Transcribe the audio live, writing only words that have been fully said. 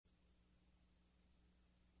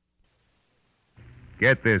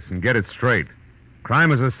Get this and get it straight.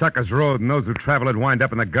 Crime is a sucker's road, and those who travel it wind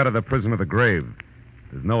up in the gut of the prison of the grave.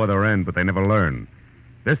 There's no other end, but they never learn.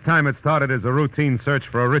 This time it started as a routine search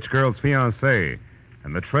for a rich girl's fiancé,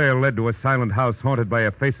 and the trail led to a silent house haunted by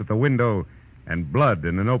a face at the window and blood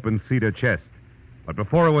in an open cedar chest. But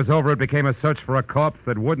before it was over, it became a search for a corpse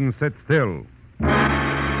that wouldn't sit still.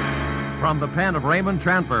 From the pen of Raymond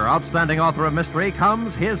Chandler, outstanding author of mystery,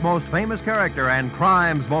 comes his most famous character and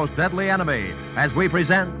crime's most deadly enemy, as we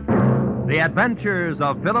present The Adventures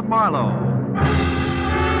of Philip Marlowe.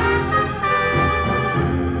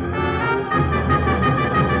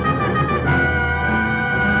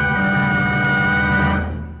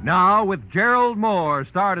 Now, with Gerald Moore,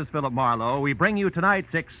 starred as Philip Marlowe, we bring you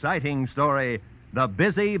tonight's exciting story, The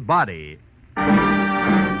Busy Body.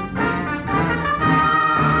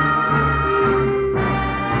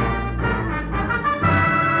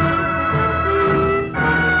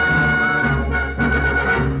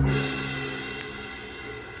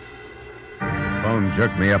 Phone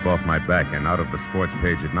jerked me up off my back and out of the sports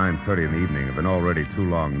page at 9:30 in the evening of an already too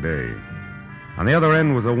long day. On the other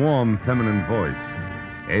end was a warm, feminine voice,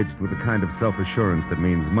 edged with the kind of self-assurance that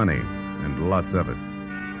means money, and lots of it.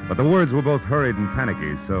 But the words were both hurried and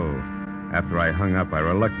panicky, so after I hung up, I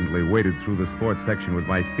reluctantly waded through the sports section with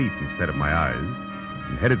my feet instead of my eyes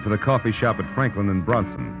and headed for the coffee shop at Franklin and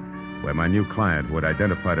Bronson, where my new client, who had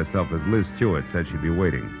identified herself as Liz Stewart, said she'd be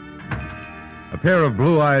waiting. A pair of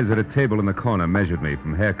blue eyes at a table in the corner measured me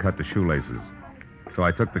from haircut to shoelaces, so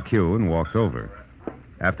I took the cue and walked over.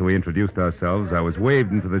 After we introduced ourselves, I was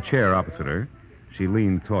waved into the chair opposite her. She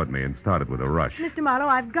leaned toward me and started with a rush. Mr. Marlowe,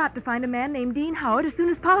 I've got to find a man named Dean Howard as soon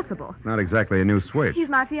as possible. Not exactly a new switch. He's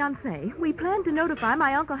my fiancé. We plan to notify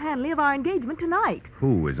my Uncle Hanley of our engagement tonight.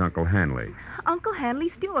 Who is Uncle Hanley? Uncle Hanley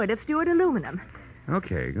Stewart of Stewart Aluminum.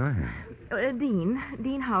 Okay, go ahead.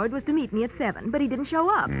 Dean Howard was to meet me at 7, but he didn't show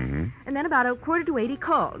up. Mm-hmm. And then about 7:45, he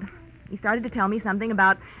called. He started to tell me something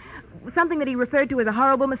that he referred to as a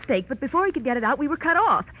horrible mistake, but before he could get it out, we were cut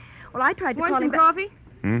off. Well, I tried to call him back. Want some coffee?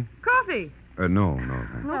 Hmm? Coffee. No,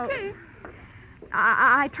 thanks. Okay.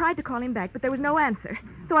 I tried to call him back, but there was no answer.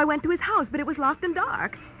 So I went to his house, but it was locked and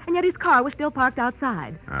dark. And yet his car was still parked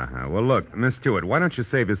outside. Uh-huh. Well, look, Miss Stewart, why don't you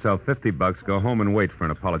save yourself $50, go home and wait for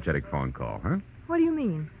an apologetic phone call, huh? What do you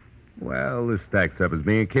mean? Well, this stacks up as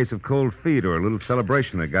being a case of cold feet or a little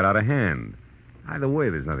celebration that got out of hand. Either way,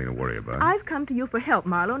 there's nothing to worry about. I've come to you for help,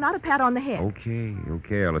 Marlowe, not a pat on the head.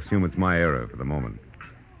 Okay. I'll assume it's my error for the moment.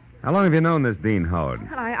 How long have you known this Dean Howard?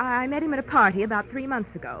 Well, I met him at a party about 3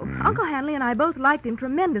 months ago. Mm-hmm. Uncle Hanley and I both liked him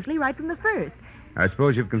tremendously right from the first. I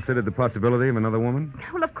suppose you've considered the possibility of another woman?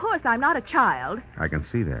 Well, of course, I'm not a child. I can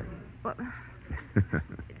see that. Well,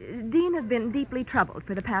 Dean has been deeply troubled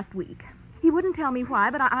for the past week. He wouldn't tell me why,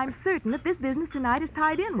 but I'm certain that this business tonight is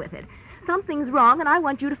tied in with it. Something's wrong, and I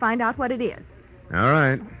want you to find out what it is. All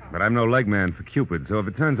right, but I'm no leg man for Cupid, so if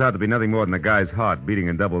it turns out to be nothing more than a guy's heart beating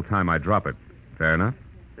in double time, I drop it. Fair enough?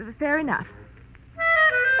 Fair enough.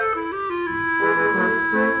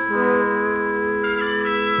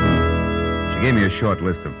 She gave me a short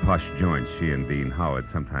list of posh joints she and Dean Howard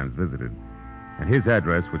sometimes visited, and his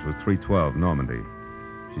address, which was 312 Normandy.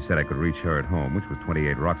 She said I could reach her at home, which was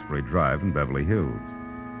 28 Roxbury Drive in Beverly Hills.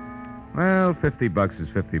 Well, $50 is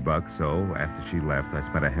 $50, so after she left, I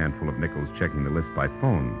spent a handful of nickels checking the list by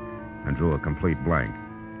phone and drew a complete blank.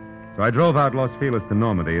 So I drove out Los Feliz to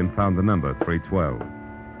Normandy and found the number, 312.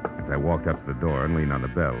 As I walked up to the door and leaned on the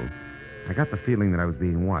bell, I got the feeling that I was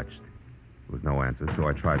being watched. There was no answer, so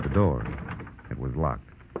I tried the door. It was locked.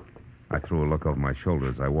 I threw a look over my shoulder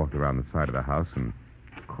as I walked around the side of the house and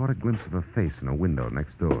caught a glimpse of a face in a window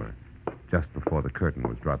next door, just before the curtain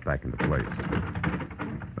was dropped back into place.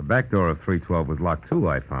 The back door of 312 was locked, too,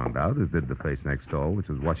 I found out, as did the face next door, which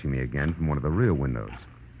was watching me again from one of the rear windows.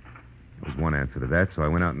 There was one answer to that, so I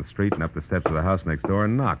went out in the street and up the steps of the house next door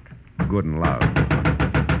and knocked, good and loud.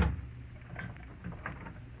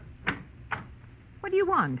 What do you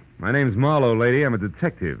want? My name's Marlowe, lady. I'm a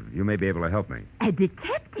detective. You may be able to help me. A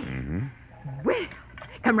detective? Mm-hmm. Well,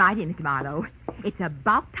 come right in, Mr. Marlowe. It's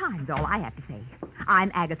about time's all I have to say. I'm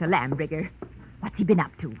Agatha Lambrigger. What's he been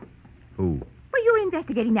up to? Who? Well, you're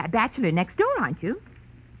investigating that bachelor next door, aren't you?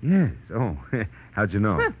 Yes. Oh, how'd you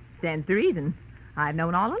know? Stands to reason. I've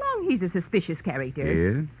known all along he's a suspicious character.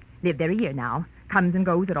 Yeah? Lived there a year now. Comes and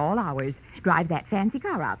goes at all hours. Drives that fancy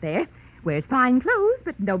car out there. Wears fine clothes,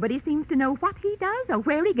 but nobody seems to know what he does or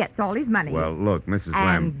where he gets all his money. Well, look, Mrs.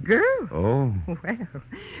 Lamb... And girls. Oh? Well,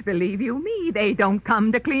 believe you me, they don't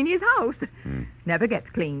come to clean his house. Never gets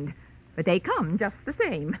cleaned. But they come just the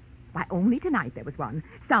same. Why, only tonight there was one.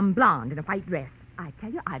 Some blonde in a white dress. I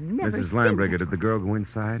tell you, I've never Mrs. seen... Lambrigger, did the girl go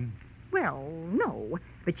inside? Well, no,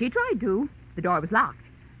 but she tried to. The door was locked.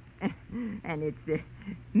 And it's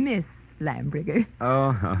Miss Lambriger.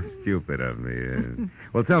 Oh, how stupid of me.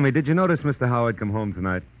 Well, tell me, did you notice Mr. Howard come home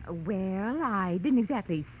tonight? Well, I didn't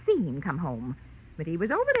exactly see him come home. But he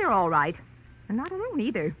was over there all right. And not alone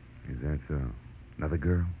either. Is that so? Another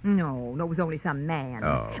girl? No, it was only some man.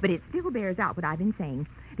 Oh. But it still bears out what I've been saying.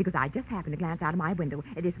 Because I just happened to glance out of my window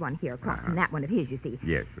at this one here across from that one of his, you see.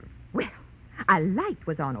 Yes, sir. Well, a light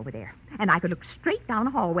was on over there. And I could look straight down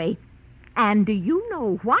a hallway. And do you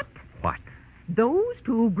know what? What? Those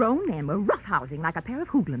two grown men were roughhousing like a pair of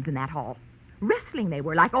hoodlums in that hall. Wrestling they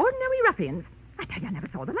were, like ordinary ruffians. I tell you, I never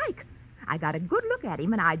saw the like. I got a good look at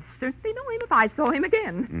him, and I'd certainly know him if I saw him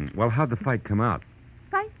again. Well, how'd the fight come out?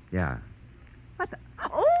 Fight? Yeah. What the...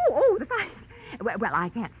 Oh, the fight. Well, I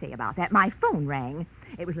can't say about that. My phone rang.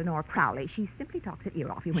 It was Lenore Crowley. She simply talks her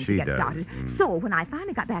ear off you when she gets does. started. So when I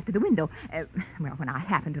finally got back to the window, when I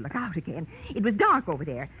happened to look out again, it was dark over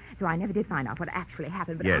there. So I never did find out what actually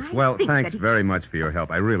happened. But Yes, I well, think thanks that very much for your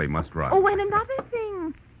help. I really must run. Oh, and another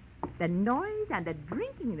thing. The noise and the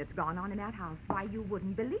drinking that's gone on in that house. Why, you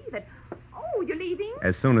wouldn't believe it. Oh, you're leaving?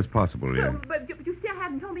 As soon as possible, yeah. But you still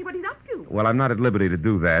haven't told me what he's up to. Well, I'm not at liberty to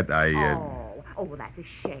do that. Oh, well, that's a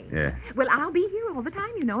shame. Yeah. Well, I'll be here all the time,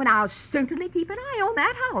 you know, and I'll certainly keep an eye on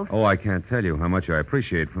that house. Oh, I can't tell you how much I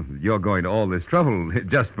appreciate you're going to all this trouble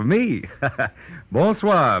just for me.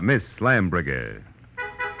 Bonsoir, Miss Lambriger.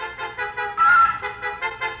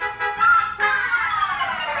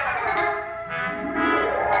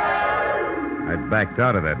 I backed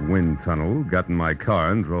out of that wind tunnel, got in my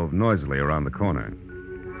car, and drove noisily around the corner.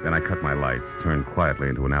 Then I cut my lights, turned quietly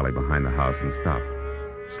into an alley behind the house, and stopped.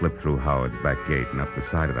 Slipped through Howard's back gate and up the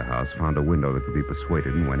side of the house, found a window that could be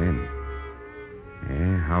persuaded, and went in.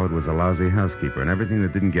 Yeah, Howard was a lousy housekeeper, and everything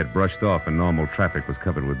that didn't get brushed off in normal traffic was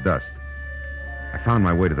covered with dust. I found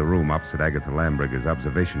my way to the room opposite Agatha Lambriger's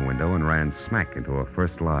observation window and ran smack into her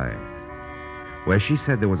first lie. Where she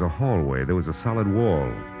said there was a hallway, there was a solid wall,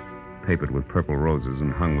 papered with purple roses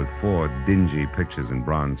and hung with 4 dingy pictures in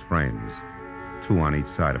bronze frames, 2 on each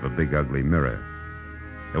side of a big, ugly mirror.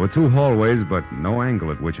 There were 2 hallways, but no angle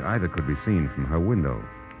at which either could be seen from her window.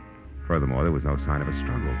 Furthermore, there was no sign of a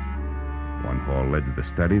struggle. One hall led to the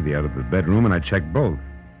study, the other to the bedroom, and I checked both.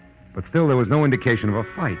 But still, there was no indication of a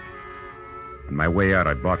fight. On my way out,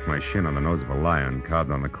 I blocked my shin on the nose of a lion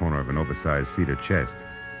carved on the corner of an oversized cedar chest,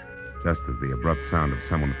 just as the abrupt sound of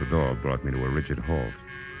someone at the door brought me to a rigid halt.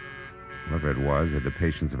 Whoever it was had the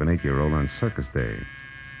patience of an 8-year-old on circus day.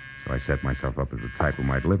 So I set myself up as the type who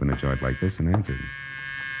might live in a joint like this and answered.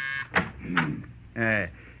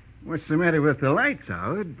 What's the matter with the lights,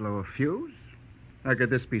 Howard? Blow a fuse? Or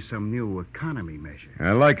could this be some new economy measure?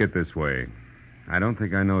 I like it this way. I don't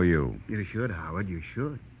think I know you. You should, Howard, you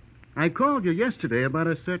should. I called you yesterday about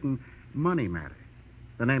a certain money matter.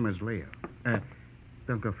 The name is Leo.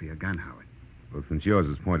 Don't go for your gun, Howard. Well, since yours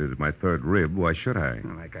is pointed at my 3rd rib, why should I?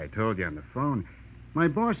 Well, like I told you on the phone, my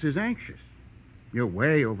boss is anxious. You're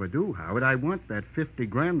way overdue, Howard. I want that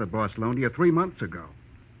 $50,000 the boss loaned you 3 months ago.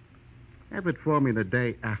 Have it for me the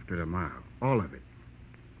day after tomorrow. All of it.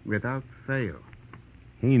 Without fail.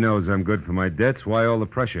 He knows I'm good for my debts. Why all the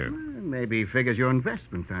pressure? Well, maybe he figures your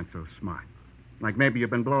investments aren't so smart. Like maybe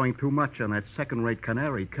you've been blowing too much on that second-rate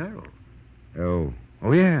canary, Carol. Oh,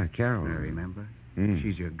 yeah, Carol. I remember. Mm.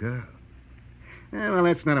 She's your girl. Well,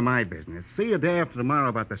 that's none of my business. See you day after tomorrow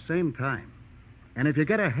about the same time. And if you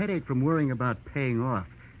get a headache from worrying about paying off,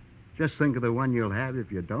 just think of the one you'll have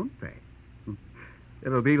if you don't pay.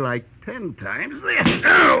 It'll be like 10 times this.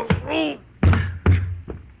 Oh!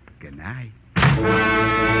 Good night. The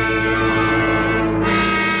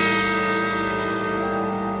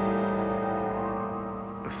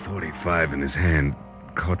 .45 in his hand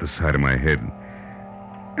caught the side of my head,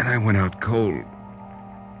 and I went out cold.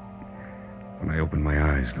 When I opened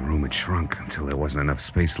my eyes, the room had shrunk until there wasn't enough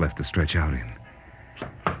space left to stretch out in.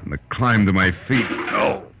 And the climb to my feet,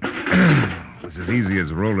 was as easy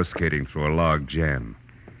as roller skating through a log jam.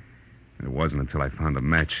 And it wasn't until I found a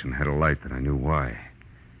match and had a light that I knew why.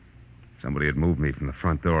 Somebody had moved me from the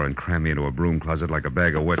front door and crammed me into a broom closet like a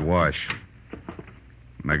bag of wet wash.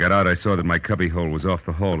 When I got out, I saw that my cubbyhole was off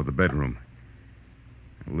the hall of the bedroom.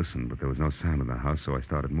 I listened, but there was no sound in the house, so I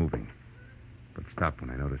started moving. But stopped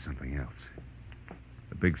when I noticed something else.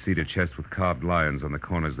 The big cedar chest with carved lions on the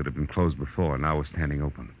corners that had been closed before now was standing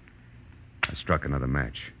open. I struck another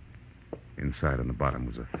match. Inside on the bottom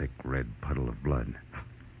was a thick red puddle of blood.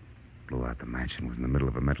 Blew out the match and was in the middle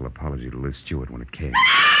of a mental apology to Liz Stewart when it came.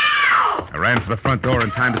 I ran for the front door in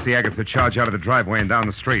time to see Agatha charge out of the driveway and down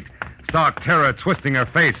the street. Stark terror twisting her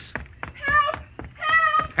face. Help!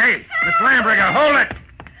 Help! Hey, Miss Lambriger, hold it!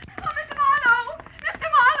 Oh, Mr.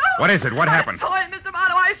 What is it? What happened? I saw him, Mr.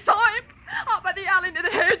 Marlowe. I saw him. Up by the alley near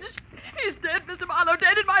the hedge. He's dead, Mr. Marlowe.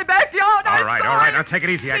 Dead in my backyard. All right. Now take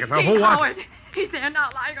it easy, Agatha. Who was it? He's there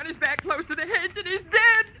now, lying on his back close to the hedge, and he's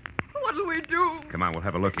dead. What'll we do? Come on, we'll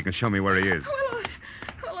have a look. You can show me where he is.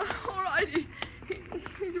 Well, all right.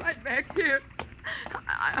 He's right back here.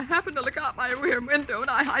 I happened to look out my rear window,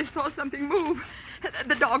 and I saw something move.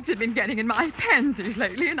 The dogs had been getting in my pansies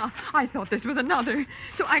lately, and I thought this was another.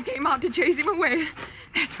 So I came out to chase him away.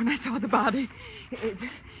 That's when I saw the body. It's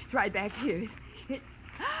right back here.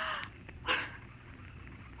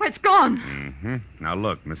 It's gone. Mm-hmm. Now,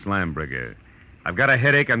 look, Miss Lambriger, I've got a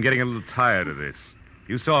headache. I'm getting a little tired of this.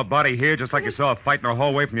 You saw a body here just like you saw a fight in a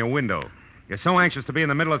hallway from your window. You're so anxious to be in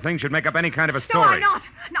the middle of things, you'd make up any kind of a story. No,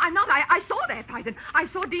 I'm not. I saw that fight, and I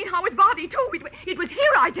saw Dean Howard's body, too. It was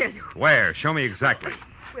here, I tell you. Where? Show me exactly.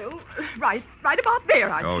 Well, right about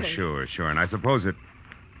there, I'd say. Oh, sure. And I suppose it...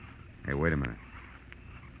 Hey, wait a minute.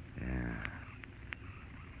 Yeah.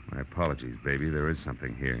 My apologies, baby. There is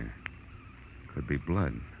something here. Could be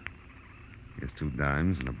blood. Here's 2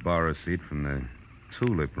 dimes and a bar receipt from the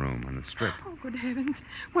tulip room on the strip. Oh, good heavens.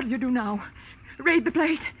 What'll you do now? Raid the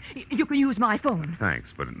place? You can use my phone.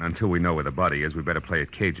 Thanks, but until we know where the body is, we better play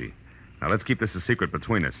it cagey. Now, let's keep this a secret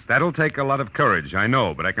between us. That'll take a lot of courage, I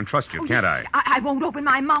know, but I can trust you, can't I? I won't open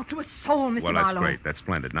my mouth to a soul, Mr. Well, Marlowe. that's great. That's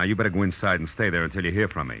splendid. Now, you better go inside and stay there until you hear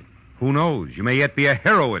from me. Who knows? You may yet be a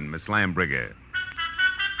heroine, Miss Lambriger. The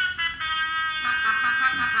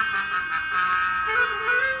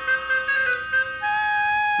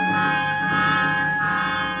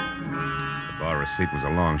bar receipt was a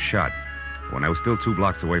long shot. When I was still 2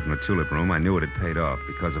 blocks away from the tulip room, I knew it had paid off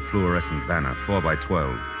because a fluorescent banner,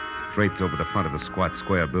 4x12, draped over the front of the squat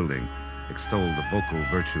square building, extolled the vocal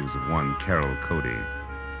virtues of one Carol Cody.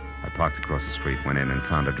 I parked across the street, went in and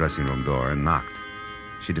found a dressing room door and knocked.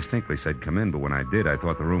 She distinctly said, "Come in," but when I did, I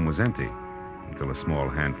thought the room was empty, until a small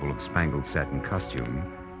handful of spangled satin costume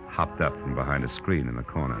hopped up from behind a screen in the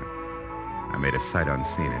corner. I made a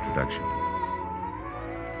sight-unseen introduction.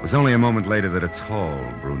 It was only a moment later that a tall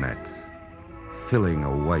brunette, filling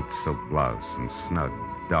a white silk blouse and snug,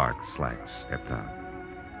 dark slacks, stepped out,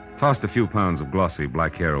 tossed a few pounds of glossy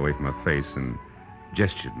black hair away from her face, and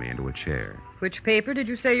gestured me into a chair. Which paper did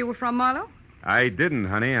you say you were from, Marlowe? I didn't,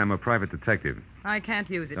 honey. I'm a private detective. I can't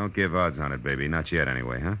use it. Don't give odds on it, baby. Not yet,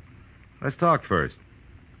 anyway, huh? Let's talk first.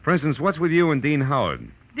 For instance, what's with you and Dean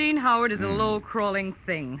Howard? Dean Howard is a low-crawling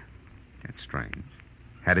thing. That's strange.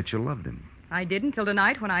 Had it you loved him? I did until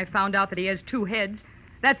tonight when I found out that he has 2 heads.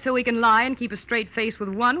 That's so he can lie and keep a straight face with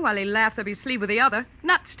one while he laughs up his sleeve with the other.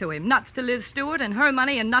 Nuts to him. Nuts to Liz Stewart and her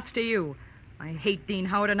money, and nuts to you. I hate Dean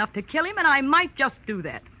Howard enough to kill him, and I might just do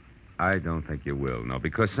that. I don't think you will, no,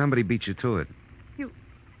 because somebody beat you to it. You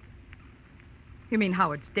mean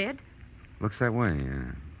Howard's dead? Looks that way,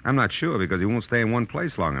 yeah. I'm not sure because he won't stay in one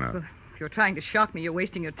place long enough. Well, if you're trying to shock me, you're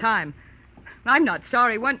wasting your time. I'm not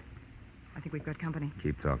sorry. I think we've got company.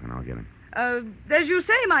 Keep talking. I'll get him. As you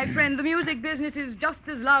say, my friend, the music business is just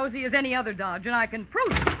as lousy as any other dodge, and I can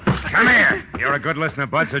prove it. Come here. You're a good listener,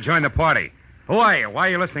 Bud, so join the party. Who are you? Why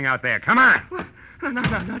are you listening out there? Come on. Well,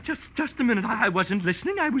 no. Just a minute. I wasn't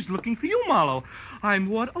listening. I was looking for you, Marlowe. I'm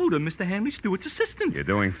Ward Odom, Mr. Hanley Stewart's assistant. You're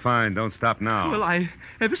doing fine. Don't stop now. Well,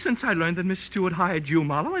 ever since I learned that Miss Stewart hired you,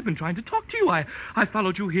 Marlowe, I've been trying to talk to you. I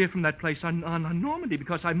followed you here from that place on Normandy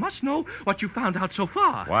because I must know what you found out so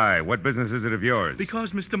far. Why? What business is it of yours?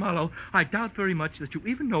 Because, Mr. Marlowe, I doubt very much that you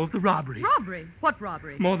even know of the robbery. Robbery? What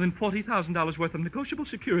robbery? More than $40,000 worth of negotiable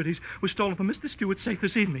securities was stolen from Mr. Stewart's safe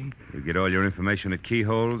this evening. You get all your information at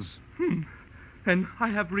keyholes? And I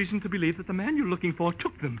have reason to believe that the man you're looking for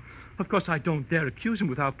took them. Of course, I don't dare accuse him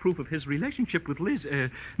without proof of his relationship with Liz,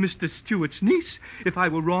 Mr. Stewart's niece. If I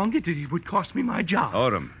were wrong, it would cost me my job.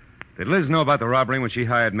 Odom, did Liz know about the robbery when she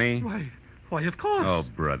hired me? Why, of course. Oh,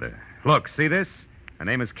 brother. Look, see this? Her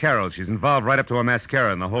name is Carol. She's involved right up to her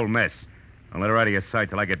mascara in the whole mess. Don't let her out of your sight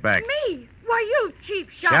till I get back. Me? Why, you cheap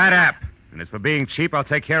shot. Shut up. And as for being cheap, I'll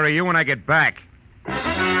take care of you when I get back.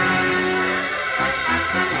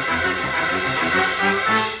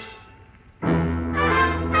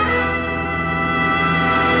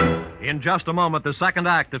 In just a moment, the second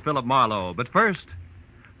act of Philip Marlowe. But first,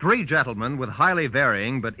 3 gentlemen with highly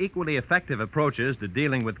varying but equally effective approaches to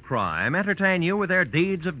dealing with crime entertain you with their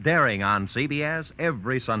deeds of daring on CBS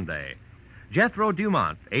every Sunday. Jethro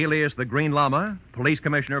Dumont, alias the Green Llama, Police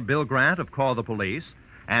Commissioner Bill Grant of Call the Police,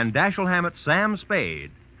 and Dashiell Hammett's Sam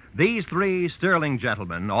Spade. These 3 sterling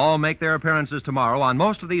gentlemen all make their appearances tomorrow on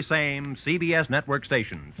most of these same CBS network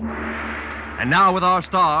stations. And now with our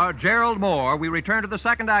star, Gerald Moore, we return to the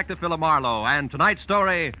second act of Philip Marlowe and tonight's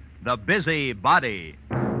story, The Busy Body.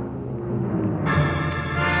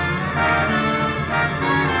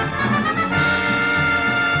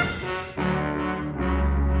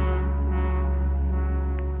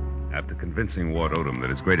 convincing Ward Odom that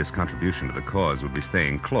his greatest contribution to the cause would be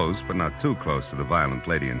staying close, but not too close, to the violent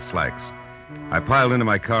lady in slacks. I piled into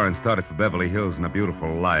my car and started for Beverly Hills in a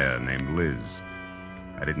beautiful liar named Liz.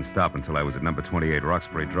 I didn't stop until I was at number 28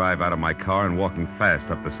 Roxbury Drive, out of my car and walking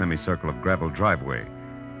fast up the semicircle of gravel driveway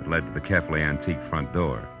that led to the carefully antique front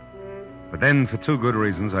door. But then, for two good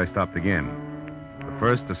reasons, I stopped again. The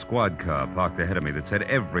first, a squad car parked ahead of me that said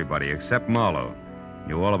everybody except Marlowe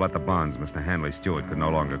knew all about the bonds Mr. Hanley Stewart could no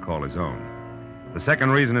longer call his own. The second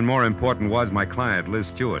reason, and more important, was my client, Liz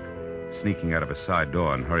Stewart, sneaking out of a side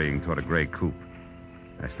door and hurrying toward a gray coupe.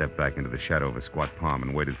 I stepped back into the shadow of a squat palm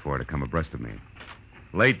and waited for her to come abreast of me.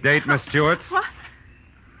 Late date, Miss Stewart? What?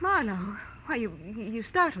 Marlowe, why, you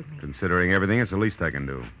startled me. Considering everything, it's the least I can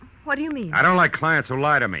do. What do you mean? I don't like clients who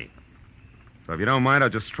lie to me. So if you don't mind, I'll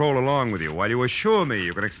just stroll along with you while you assure me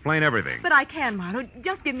you can explain everything. But I can, Marlowe.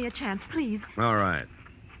 Just give me a chance, please. All right.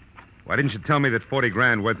 Why didn't you tell me that 40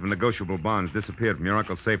 grand worth of negotiable bonds disappeared from your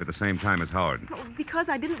uncle's safe at the same time as Howard? Oh, because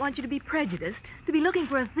I didn't want you to be prejudiced, to be looking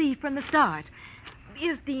for a thief from the start.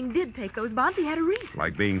 If Dean did take those bonds, he had a reason.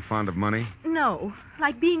 Like being fond of money? No,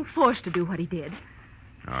 like being forced to do what he did.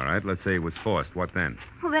 All right, let's say he was forced. What then?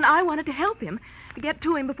 Well, then I wanted to help him, to get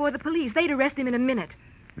to him before the police. They'd arrest him in a minute.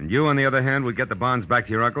 And you, on the other hand, would get the bonds back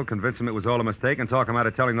to your uncle, convince him it was all a mistake, and talk him out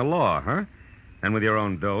of telling the law, huh? And with your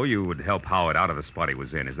own dough, you would help Howard out of the spot he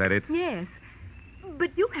was in. Is that it? Yes.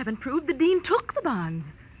 But you haven't proved that Dean took the bonds.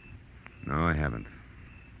 No, I haven't.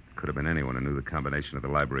 Could have been anyone who knew the combination of the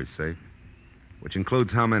library safe. Which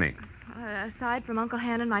includes how many? Aside from Uncle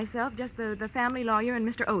Han and myself, just the family lawyer and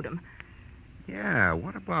Mr. Odom. Yeah,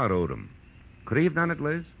 what about Odom? Could he have done it,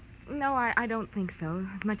 Liz? No, I don't think so,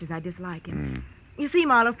 as much as I dislike him. You see,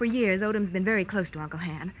 Marlowe, for years, Odom's been very close to Uncle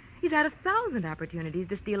Han. He's had 1,000 opportunities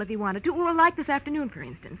to steal if he wanted to. Well, like this afternoon, for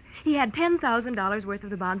instance. He had $10,000 worth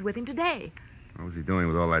of the bonds with him today. What was he doing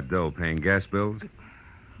with all that dough? Paying gas bills?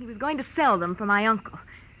 He was going to sell them for my uncle.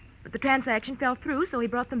 But the transaction fell through, so he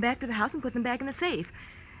brought them back to the house and put them back in the safe.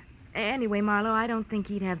 Anyway, Marlowe, I don't think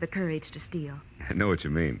he'd have the courage to steal. I know what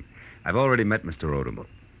you mean. I've already met Mr. Odom.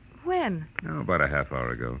 When? Oh, about a half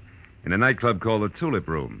hour ago. In a nightclub called the Tulip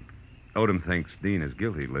Room. Odom thinks Dean is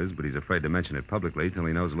guilty, Liz, but he's afraid to mention it publicly till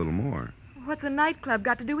he knows a little more. What's a nightclub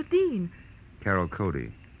got to do with Dean? Carol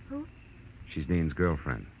Cody. Who? She's Dean's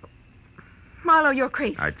girlfriend. Marlowe, you're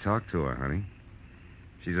crazy. I talked to her, honey.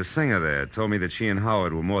 She's a singer there. Told me that she and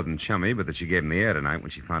Howard were more than chummy, but that she gave him the air tonight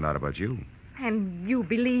when she found out about you. And you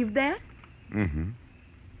believe that? Mm-hmm.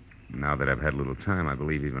 Now that I've had a little time, I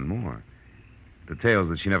believe even more. Details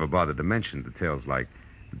that she never bothered to mention. Details like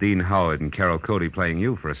Dean Howard and Carol Cody playing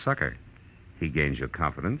you for a sucker. He gains your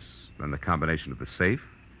confidence, then the combination of the safe,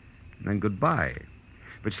 and then goodbye.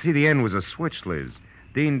 But you see, the end was a switch, Liz.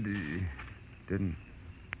 Dean didn't...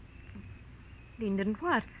 Dean didn't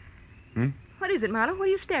what? Hmm? What is it, Marlowe? What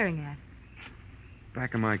are you staring at?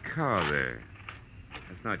 Back of my car there.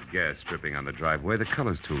 That's not gas dripping on the driveway. The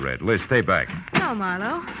color's too red. Liz, stay back. No,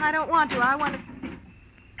 Marlowe. I don't want to. I want to...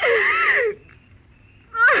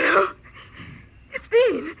 Marlowe! It's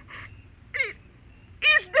Dean.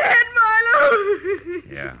 He's dead, Marlowe!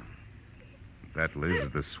 Yeah. That, Liz,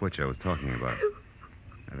 is the switch I was talking about.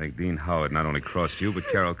 I think Dean Howard not only crossed you, but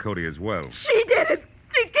Carol Cody as well. She did it!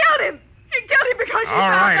 She killed him! She killed him because she... All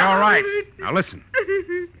right. Now, listen.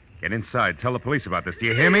 Get inside. Tell the police about this. Do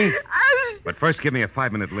you hear me? But first, give me a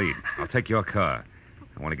 5-minute lead. I'll take your car.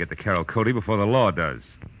 I want to get to Carol Cody before the law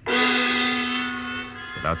does.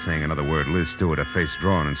 Without saying another word, Liz Stewart, her face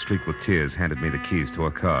drawn and streaked with tears, handed me the keys to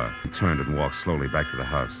her car and turned and walked slowly back to the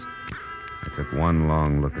house. I took one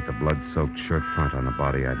long look at the blood-soaked shirt front on the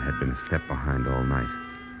body I had been a step behind all night,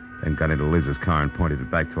 then got into Liz's car and pointed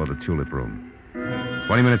it back toward the Tulip Room.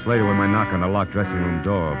 20 minutes later, when my knock on the locked dressing room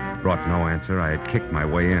door brought no answer, I had kicked my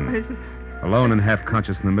way in. Alone and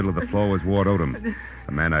half-conscious in the middle of the floor was Ward Odom,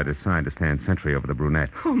 the man I'd assigned to stand sentry over the brunette.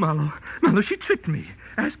 Oh, Marlowe, she tricked me.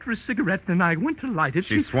 Asked for a cigarette, and I went to light it.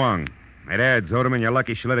 She swung. It adds, Odom, and you're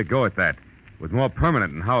lucky she let it go at that. It was more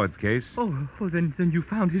permanent in Howard's case. Oh, then you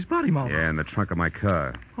found his body, Marlowe. Yeah, in the trunk of my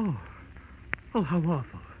car. Oh, how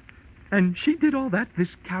awful. And she did all that,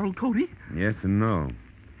 this Carol Cody? Yes and no.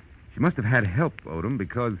 She must have had help, Odom,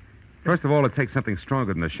 because, first of all, it takes something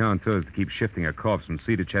stronger than the chanteurs to keep shifting a corpse from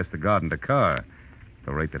cedar chest to garden to car, at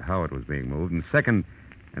the rate that Howard was being moved. And second,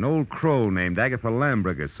 an old crow named Agatha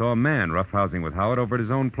Lambriger saw a man roughhousing with Howard over at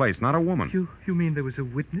his own place, not a woman. You mean there was a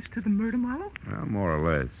witness to the murder, Marlowe? Well, more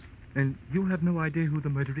or less. And you have no idea who the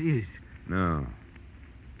murderer is? No.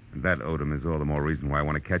 And that, Odom, is all the more reason why I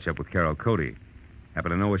want to catch up with Carol Cody.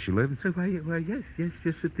 Happen to know where she lives? Well, yes,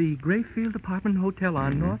 just at the Grayfield Apartment Hotel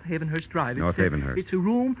on North Havenhurst Drive. North Havenhurst. It's a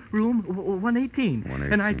room 118.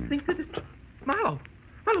 118. And I think that it's... Marlowe,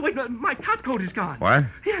 wait, my top coat is gone. What?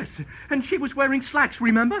 Yes, and she was wearing slacks,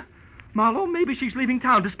 remember? Marlowe, maybe she's leaving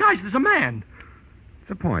town disguised as a man.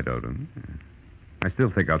 It's a point, Odom. I still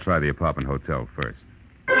think I'll try the apartment hotel first.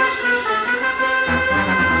 Come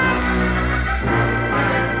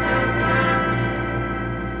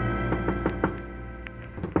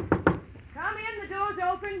in, the door's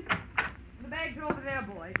open. The bags are over there,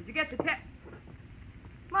 boys. Did you get the text?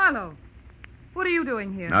 Marlowe, what are you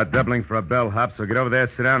doing here? Not doubling for a bellhop, so get over there,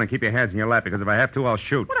 sit down, and keep your hands in your lap, because if I have to, I'll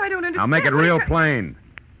shoot. What? I don't understand. I'll make it real plain.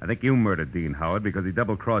 I think you murdered Dean Howard because he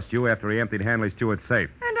double-crossed you after he emptied Hanley Stewart's safe.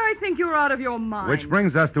 And I think you're out of your mind. Which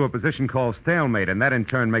brings us to a position called stalemate, and that in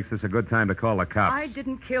turn makes this a good time to call the cops. I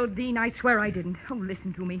didn't kill Dean. I swear I didn't. Oh,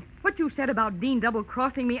 listen to me. What you said about Dean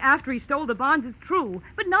double-crossing me after he stole the bonds is true,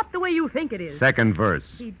 but not the way you think it is. Second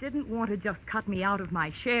verse. He didn't want to just cut me out of my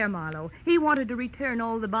share, Marlowe. He wanted to return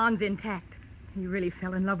all the bonds intact. He really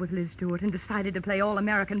fell in love with Liz Stewart and decided to play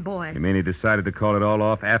all-American boy. You mean he decided to call it all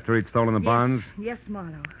off after he'd stolen the bonds? Yes,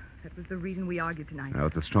 Marlowe. That was the reason we argued tonight. No,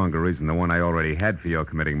 it's a stronger reason than the one I already had for your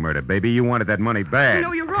committing murder. Baby, you wanted that money bad.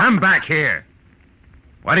 No, you're wrong. Come back here.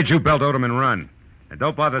 Why did you belt Odom and run? And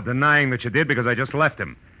don't bother denying that you did, because I just left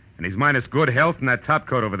him. And he's minus good health and that top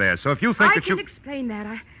coat over there. So if you think I that you... can explain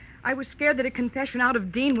that. I was scared that a confession out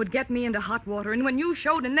of Dean would get me into hot water. And when you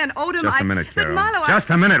showed and then Odom, Just a minute, Carol. But Marlowe, Just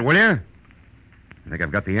a minute, will you? I think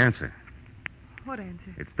I've got the answer. What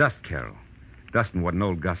answer? It's Dust, Carol. Dust and what an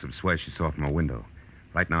old gossip swears she saw from her window.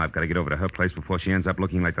 Right now, I've got to get over to her place before she ends up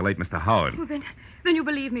looking like the late Mr. Howard. Well, then you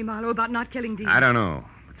believe me, Marlowe, about not killing Dean. I don't know.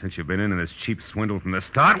 But since you've been in this cheap swindle from the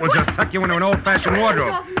start, we'll just tuck you into an old-fashioned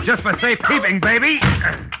wardrobe. Just for safekeeping, baby.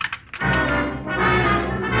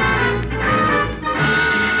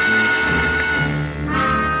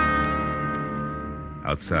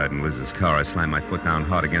 Outside in Liz's car, I slammed my foot down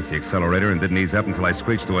hard against the accelerator and didn't ease up until I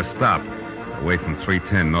screeched to a stop, away from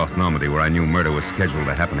 310 North Normandy, where I knew murder was scheduled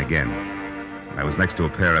to happen again. I was next to a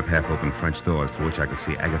pair of half-open French doors through which I could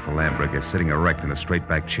see Agatha Lambricker sitting erect in a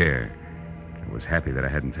straight-back chair. I was happy that I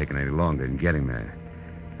hadn't taken any longer in getting there.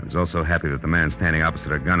 I was also happy that the man standing opposite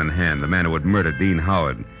her, gun in hand, the man who had murdered Dean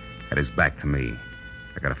Howard, had his back to me.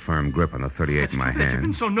 I got a firm grip on the .38 in my hand. You've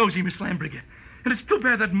been so nosy, Miss Lambricker. And it's too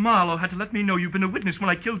bad that Marlowe had to let me know you've been a witness when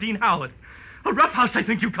I killed Dean Howard. A roughhouse, I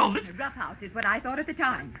think you called it. A roughhouse is what I thought at the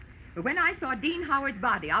time. But when I saw Dean Howard's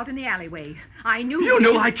body out in the alleyway, I knew... You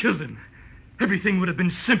knew I killed him. Everything would have been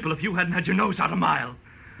simple if you hadn't had your nose out a mile.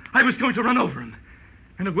 I was going to run over him,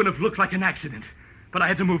 and it would have looked like an accident. But I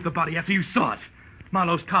had to move the body after you saw it.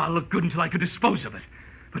 Marlowe's car looked good until I could dispose of it.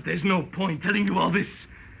 But there's no point telling you all this.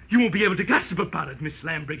 You won't be able to gossip about it, Miss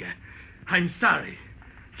Lambricker. I'm sorry.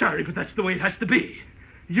 Sorry, but that's the way it has to be.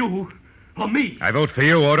 You or me. I vote for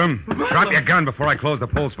you, Odom. Drop your gun before I close the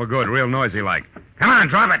polls for good, real noisy like. Come on,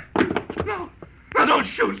 drop it. No, don't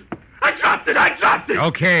shoot. I dropped it.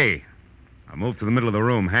 Okay. I'll move to the middle of the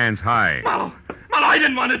room, hands high. Marlowe, I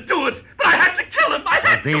didn't want to do it, but I had to kill him.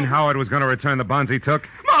 Because Dean Howard was going to return the bonds he took?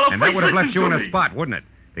 Marlowe, and that would have left you in a me. spot, wouldn't it?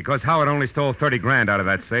 Because Howard only stole 30 grand out of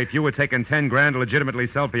that safe. You were taking 10 grand to legitimately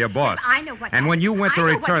sell for your boss. I know what And when you went to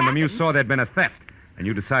return them, you happened. saw there'd been a theft. And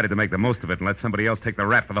you decided to make the most of it and let somebody else take the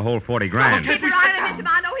rap for the whole 40 grand. Okay. Keep your eye on him, Mr.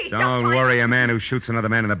 Marlowe. He's just Don't trying worry, to... a man who shoots another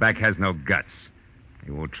man in the back has no guts.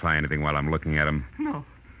 He won't try anything while I'm looking at him.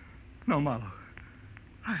 No, Marlowe.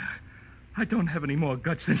 I don't have any more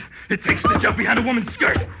guts than it takes to jump behind a woman's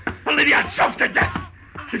skirt. A lady I'd choke to death.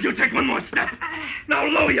 If you take one more step. Now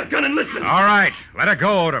lower your gun and listen. All right, let her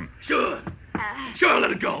go, Odom. Sure, let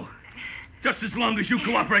it go. Just as long as you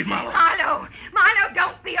cooperate, Marlowe. Marlowe,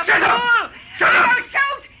 don't be a Shut fool. up! Shut up! Don't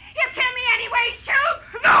shoot! He'll kill me anyway. Shoot!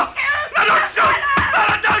 No! Shoot! No, don't shoot!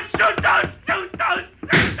 Marlowe! No, don't shoot! Don't shoot!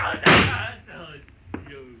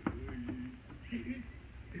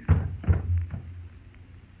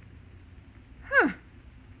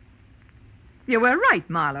 You were right,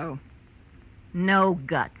 Marlowe. No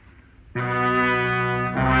guts.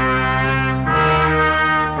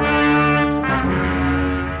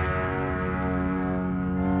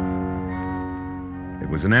 It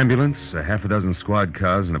was an ambulance, a half a dozen squad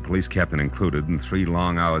cars, and a police captain included, and 3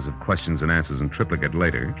 long hours of questions and answers in triplicate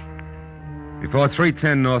later, before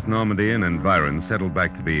 310 North Normandy and Environ settled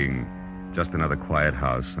back to being just another quiet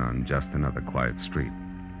house on just another quiet street.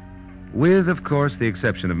 With, of course, the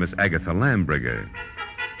exception of Miss Agatha Lambricker,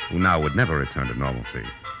 who now would never return to normalcy.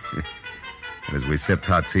 And as we sipped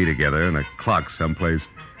hot tea together and a clock someplace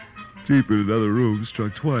deep in another room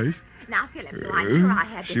struck twice... Now, Philip, so I'm sure I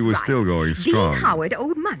had this She was right. still going strong. Dean Howard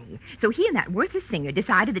owed money, so he and that worthless singer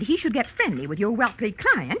decided that he should get friendly with your wealthy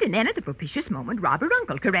client and then at the propitious moment rob her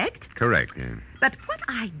uncle, correct? Correct, yeah. But what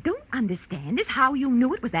I don't understand is how you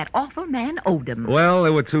knew it was that awful man Odom. Well,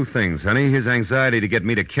 there were two things, honey. His anxiety to get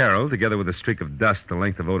me to Carol, together with a streak of dust the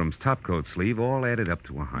length of Odom's topcoat sleeve, all added up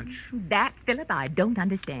to a hunch. That, Philip, I don't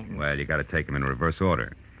understand. Well, you got to take them in reverse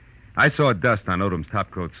order. I saw dust on Odom's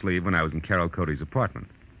topcoat sleeve when I was in Carol Cody's apartment.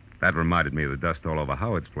 That reminded me of the dust all over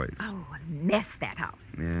Howard's place. Oh, a mess, that house.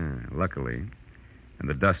 Yeah, luckily. And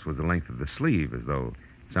the dust was the length of the sleeve, as though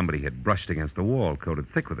somebody had brushed against a wall coated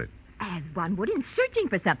thick with it. As one would in searching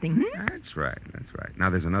for something, That's right.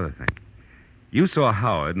 Now, there's another thing. You saw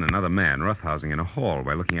Howard and another man roughhousing in a hall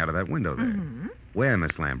by looking out of that window there. Mm-hmm. Where,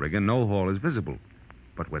 Miss Lambriger, no hall is visible,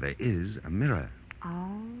 but where there is a mirror.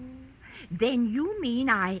 Oh, then you mean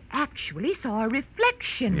I actually saw a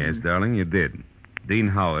reflection. Yes, darling, you did. Dean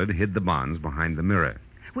Howard hid the bonds behind the mirror.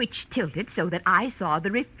 Which tilted so that I saw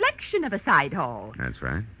the reflection of a side hall. That's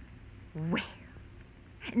right. Well,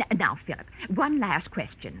 now, Philip, one last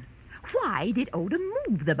question. Why did Odom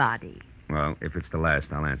move the body? Well, if it's the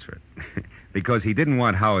last, I'll answer it. Because he didn't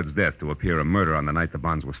want Howard's death to appear a murder on the night the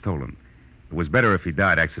bonds were stolen. It was better if he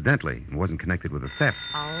died accidentally and wasn't connected with a theft.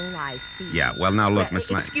 Oh, I see. Yeah, well, now look, Miss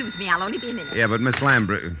Lambriger. Excuse me, I'll only be a minute. Yeah, but Miss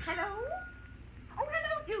Lambriger... Hello? Oh,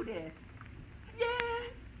 hello, Judith.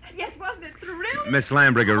 Yes, wasn't it thrilling? Miss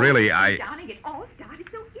Lambriger, really, Darling, it all started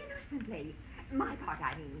so innocently. My part,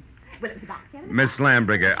 I mean. Well, it was about 7 Miss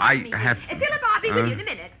Lambriger, I have... Philip, I'll be with you in a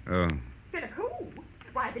minute. Oh, Philip, who?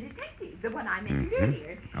 Why, the detective, the one I mentioned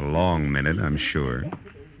earlier. a long minute, I'm sure. Yes, it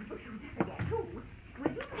is. Forget who?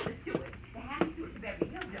 Well, you know the steward, the handy steward of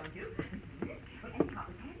Beverly Hills, don't you? Well, anyhow, it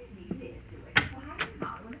was handy to me, Liz Stewart. So how do you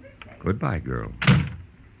follow in this place? Goodbye, girl.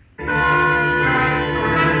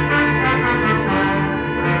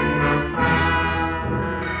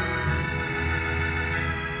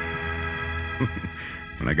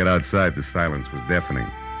 When I got outside, the silence was deafening.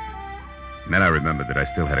 And then I remembered that I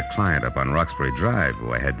still had a client up on Roxbury Drive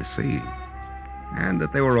who I had to see. And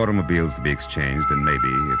that there were automobiles to be exchanged, and maybe,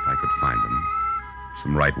 if I could find them,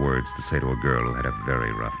 some right words to say to a girl who had a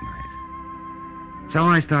very rough night. So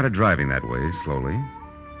I started driving that way, slowly.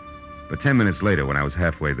 But 10 minutes later, when I was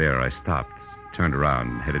halfway there, I stopped, turned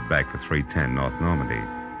around, and headed back for 310 North Normandy,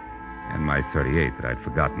 and my .38 that I'd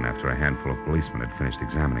forgotten after a handful of policemen had finished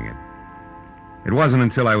examining it. It wasn't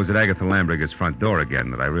until I was at Agatha Lambriger's front door again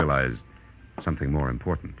that I realized something more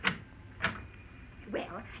important.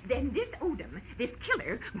 Well, then this Odom, this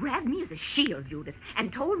killer, grabbed me as a shield, Judith,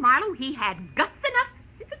 and told Marlowe he had guts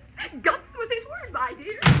enough. Guts was his word, my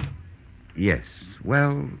dear. Yes,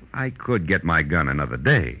 well, I could get my gun another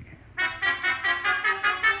day.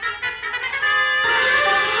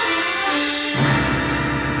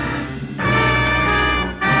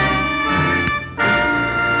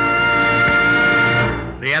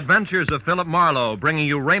 The Adventures of Philip Marlowe, bringing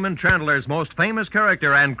you Raymond Chandler's most famous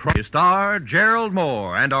character and star, Gerald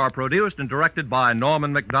Moore, and are produced and directed by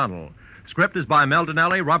Norman MacDonald. Script is by Mel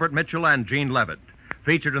Donnelly, Robert Mitchell, and Gene Levitt.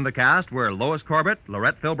 Featured in the cast were Lois Corbett,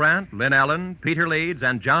 Lorette Philbrandt, Lynn Allen, Peter Leeds,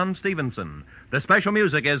 and John Stevenson. The special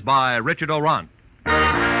music is by Richard Orant.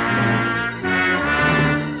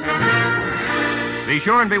 Be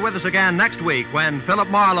sure and be with us again next week when Philip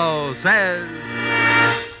Marlowe says...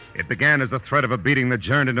 It began as the threat of a beating that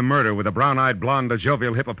turned into murder with a brown-eyed blonde, a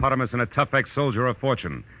jovial hippopotamus, and a tough ex-soldier of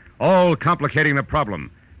fortune, all complicating the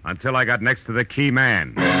problem until I got next to the key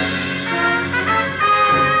man.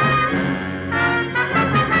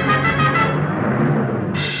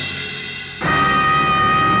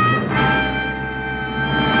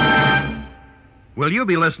 Will you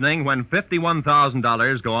be listening when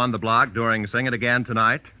 $51,000 go on the block during Sing It Again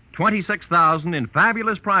tonight? $26,000 in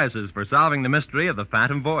fabulous prizes for solving the mystery of the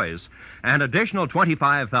Phantom Voice, and additional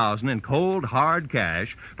 $25,000 in cold, hard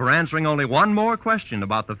cash for answering only one more question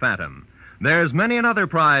about the Phantom. There's many another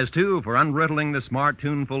prize, too, for unriddling the smart,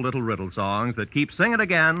 tuneful little riddle songs that keep Sing It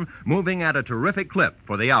Again moving at a terrific clip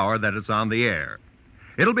for the hour that it's on the air.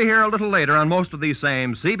 It'll be here a little later on most of these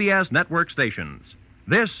same CBS network stations.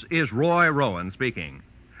 This is Roy Rowan speaking.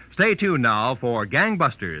 Stay tuned now for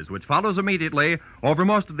Gangbusters, which follows immediately over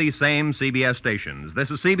most of these same CBS stations.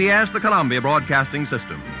 This is CBS, the Columbia Broadcasting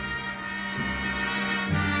System.